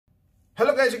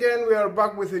Hello guys, again we are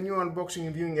back with a new unboxing,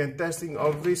 viewing and testing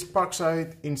of this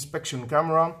Parkside inspection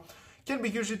camera. Can be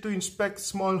used to inspect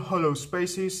small hollow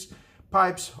spaces,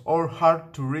 pipes or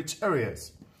hard to reach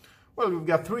areas. Well, we've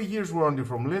got 3 years warranty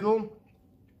from Lidl.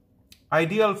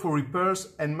 Ideal for repairs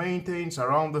and maintenance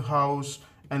around the house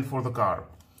and for the car.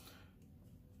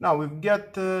 Now we've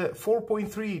got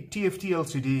 4.3 TFT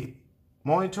LCD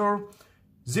monitor,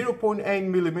 0.8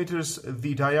 millimeters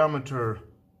the diameter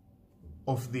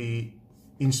of the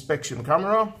inspection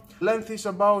camera. Length is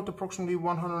about approximately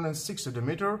 106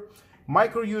 cm.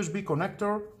 Micro USB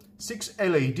connector, 6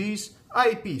 LEDs,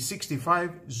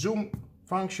 IP65 zoom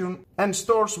function, and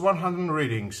stores 100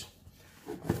 readings.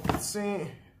 Let's see,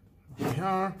 here we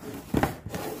are.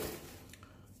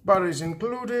 Batteries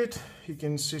included. You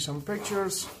can see some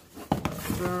pictures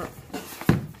there.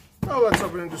 Now let's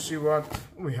open it to see what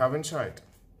we have inside.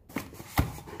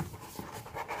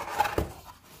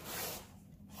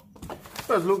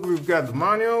 First look, we've got the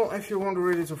manual. If you want to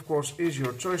read it, of course, is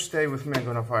your choice. Stay with me, I'm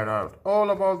gonna find out all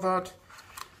about that.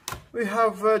 We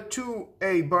have 2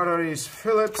 A batteries,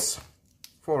 Philips,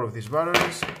 4 of these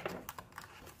batteries.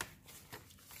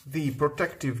 The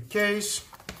protective case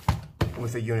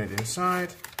with a unit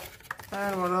inside.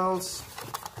 And what else?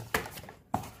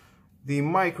 The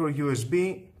micro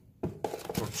USB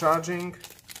for charging.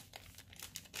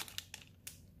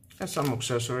 And some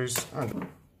accessories.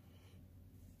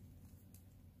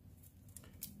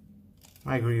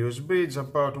 Micro USB, it's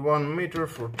about 1 meter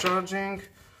for charging.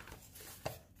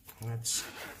 That's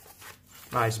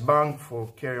nice bank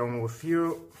for carry on with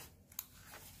you.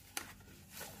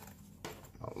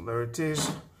 Oh, there it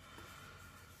is.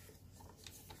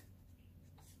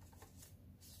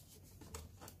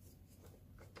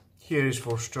 Here is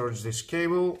for storage this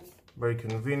cable, very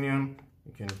convenient.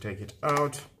 You can take it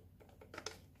out.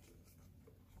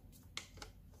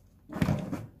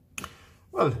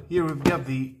 Well, here we've got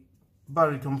the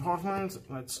battery compartment.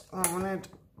 Let's open it.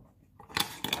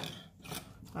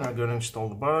 I'm going to install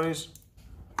the batteries.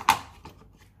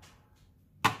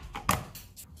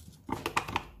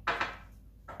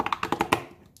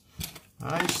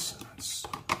 Nice. Let's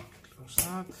close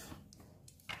that.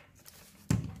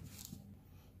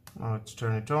 Now let's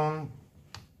turn it on.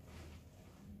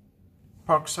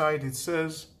 Parkside, it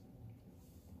says.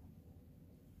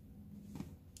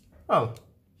 Well,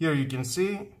 here you can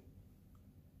see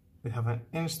we have an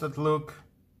instant look,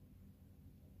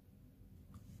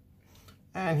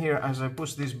 and here as I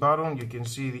push this button you can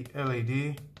see the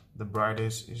LED, the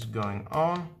brightness is going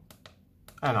on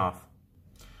and off.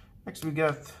 Next we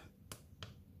got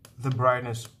the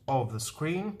brightness of the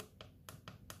screen.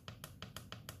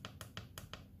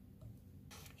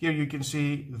 Here you can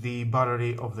see the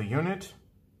battery of the unit,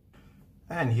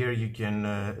 and here you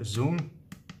can zoom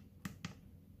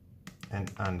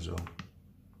and unzoom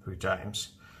 3 times.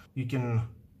 You can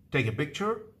take a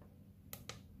picture.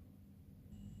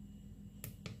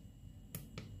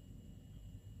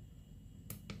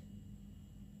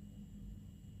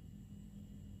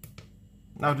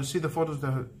 Now to see the photos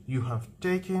that you have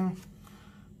taken,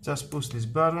 just push this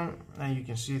button and you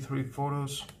can see 3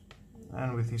 photos,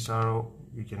 and with this arrow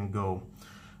you can go.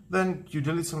 Then you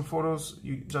delete some photos,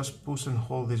 you just push and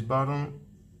hold this button.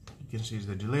 You can see it's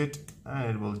the delete, and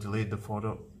it will delete the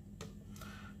photo.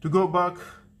 To go back,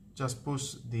 just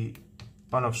push the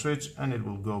on-off switch and it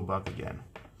will go back again.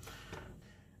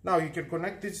 Now you can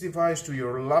connect this device to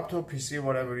your laptop, PC,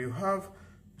 whatever you have.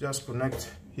 Just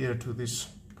connect here to this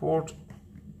port,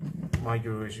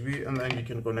 micro USB, and then you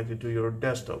can connect it to your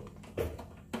desktop.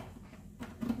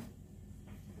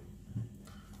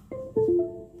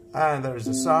 And there is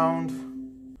the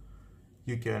sound.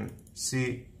 You can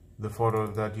see the photo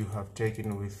that you have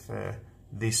taken with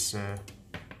this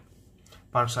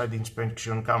Parkside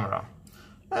inspection camera,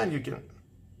 and you can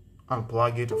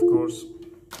unplug it, of course,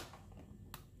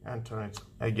 and turn it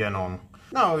again on.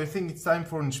 Now I think it's time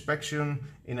for inspection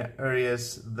in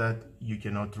areas that you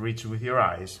cannot reach with your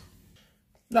eyes.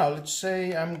 Now let's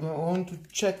say I'm going to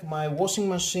check my washing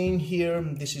machine here.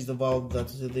 This is the valve that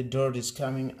the dirt is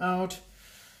coming out.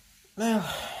 Well,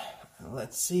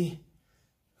 let's see.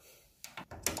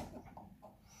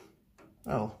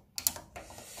 Well,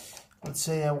 let's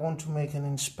say I want to make an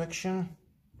inspection.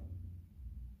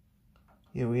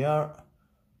 Here we are.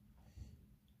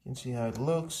 You can see how it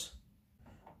looks.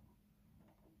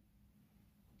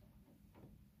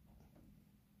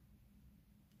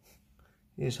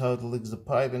 Here's how it looks, the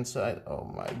pipe inside. Oh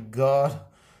my god.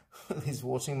 This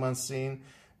washing machine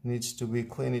needs to be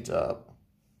cleaned up.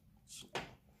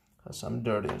 Has some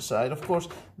dirt inside. Of course,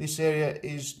 this area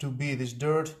is to be this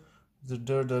dirt, the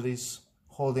dirt that is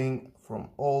holding from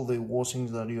all the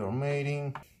washings that you are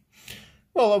making.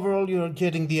 Well, overall you're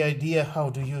getting the idea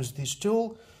how to use this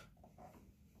tool.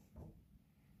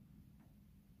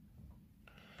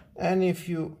 And if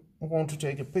you want to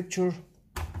take a picture,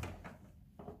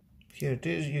 here it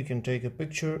is, you can take a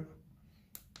picture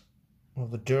of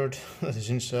the dirt that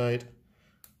is inside.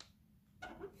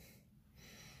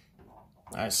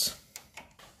 Nice.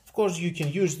 Of course, you can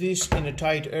use this in the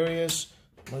tight areas.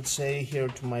 Let's say here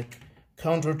to my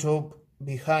countertop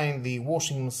behind the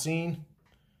washing machine.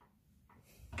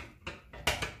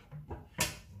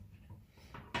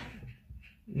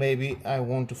 Maybe I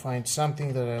want to find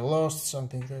something that I lost,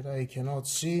 something that I cannot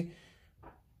see.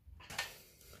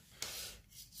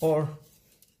 Or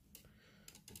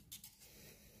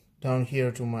down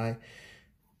here to my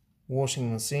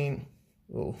washing machine.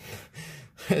 Oh,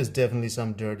 there's definitely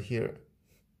some dirt here.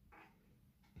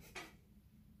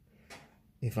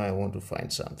 If I want to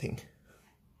find something.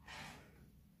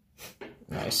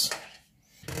 Nice.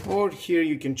 Or here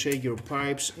you can check your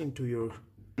pipes into your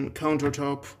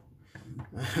countertop,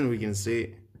 and we can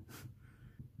see.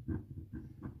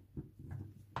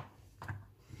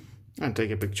 And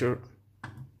take a picture.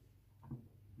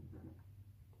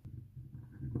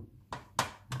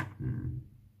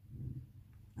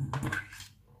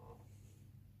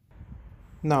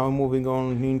 Now moving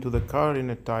on into the car in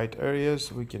the tight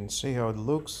areas, we can see how it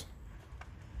looks.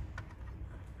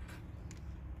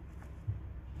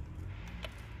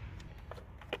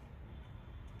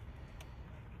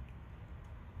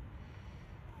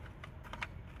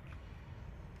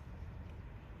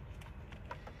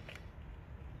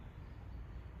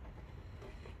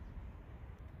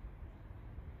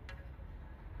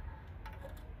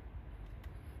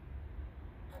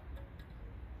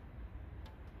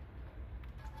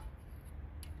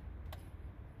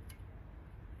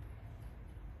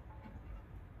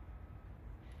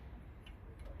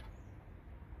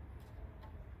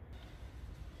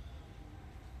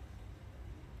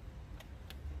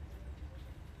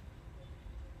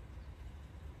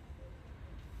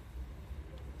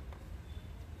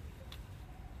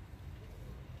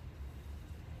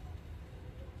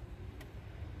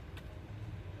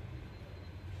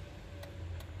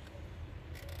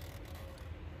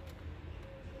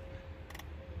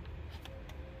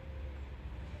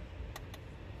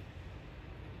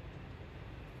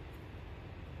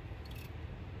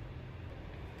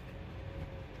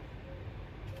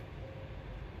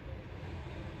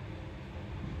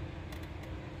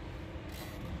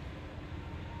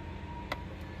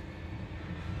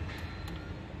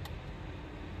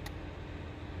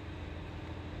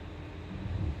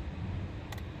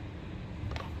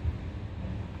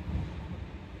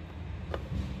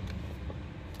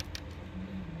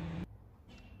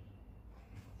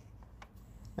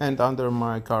 And under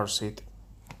my car seat.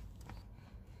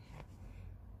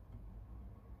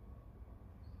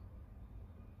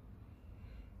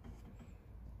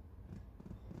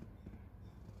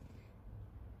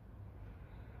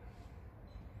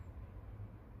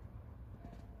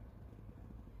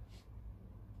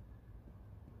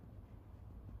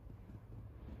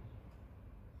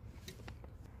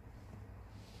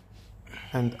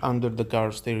 And under the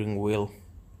car steering wheel.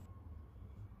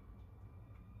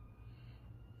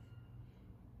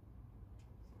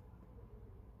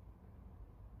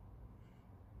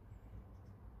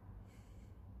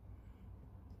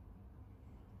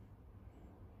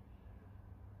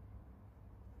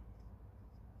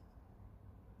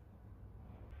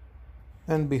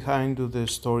 And behind to the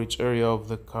storage area of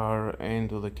the car and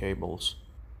to the cables.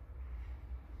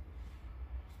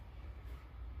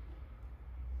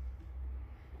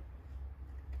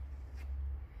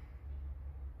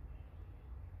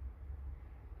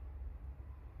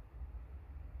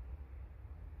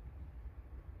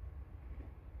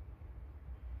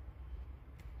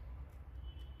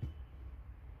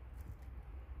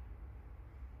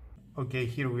 Okay,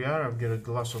 here we are. I've got a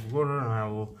glass of water and I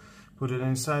will put it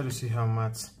inside to see how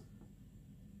much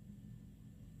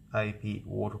IP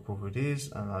waterproof it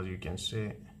is, and as you can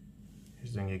see,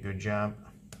 it's doing a good job.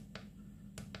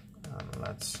 And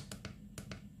let's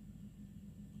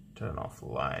turn off the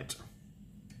light.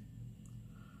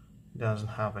 It doesn't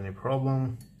have any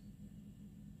problem.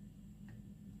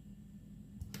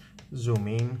 Zoom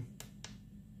in,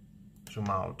 zoom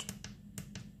out.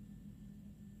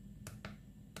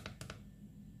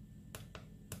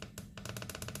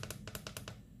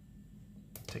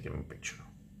 Take a picture.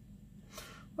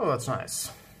 Oh, that's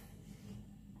nice.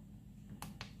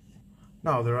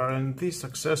 Now there are in these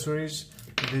accessories.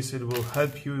 This it will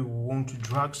help you if you want to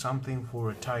drag something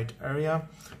for a tight area.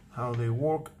 How they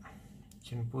work? You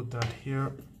can put that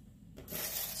here.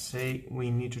 say we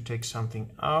need to take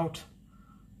something out.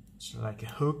 It's like a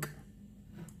hook.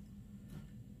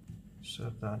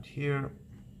 Set that here.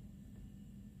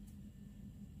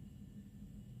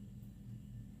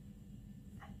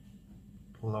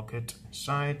 Lock it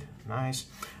inside, nice.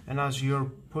 And as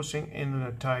you're pushing in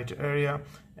a tight area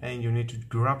and you need to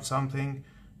grab something,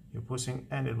 you're pushing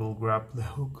and it will grab the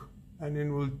hook and it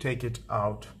will take it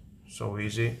out. So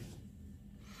easy.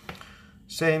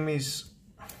 Same is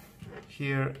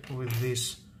here with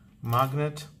this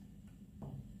magnet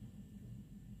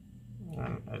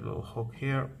and a little hook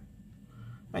here,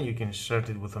 and you can insert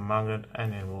it with a magnet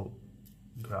and it will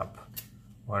grab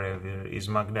wherever is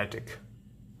magnetic.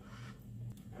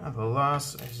 And the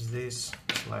last is this,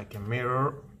 it's like a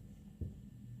mirror.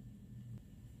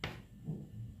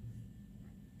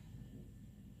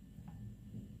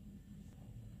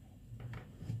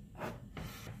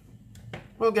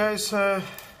 Well guys, that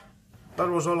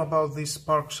was all about this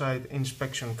Parkside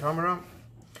inspection camera.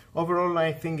 Overall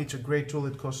I think it's a great tool.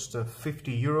 It costs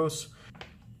 50 euros.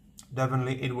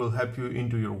 Definitely it will help you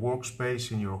into your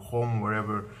workspace, in your home,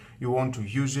 wherever you want to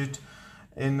use it.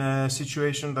 In a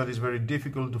situation that is very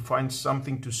difficult to find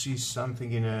something, to see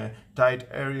something in a tight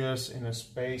areas, in a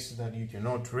space that you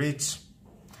cannot reach,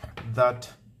 that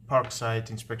Parkside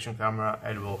inspection camera,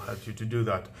 it will help you to do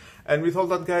that. And with all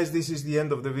that guys, this is the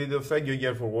end of the video. Thank you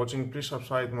again for watching. Please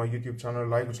subscribe to my YouTube channel,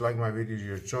 like my videos,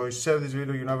 your choice. Share this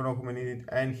video, you never know who may need it,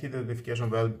 and hit the notification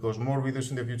bell because more videos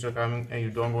in the future are coming and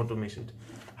you don't want to miss it.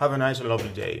 Have a nice and lovely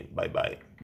day. Bye bye.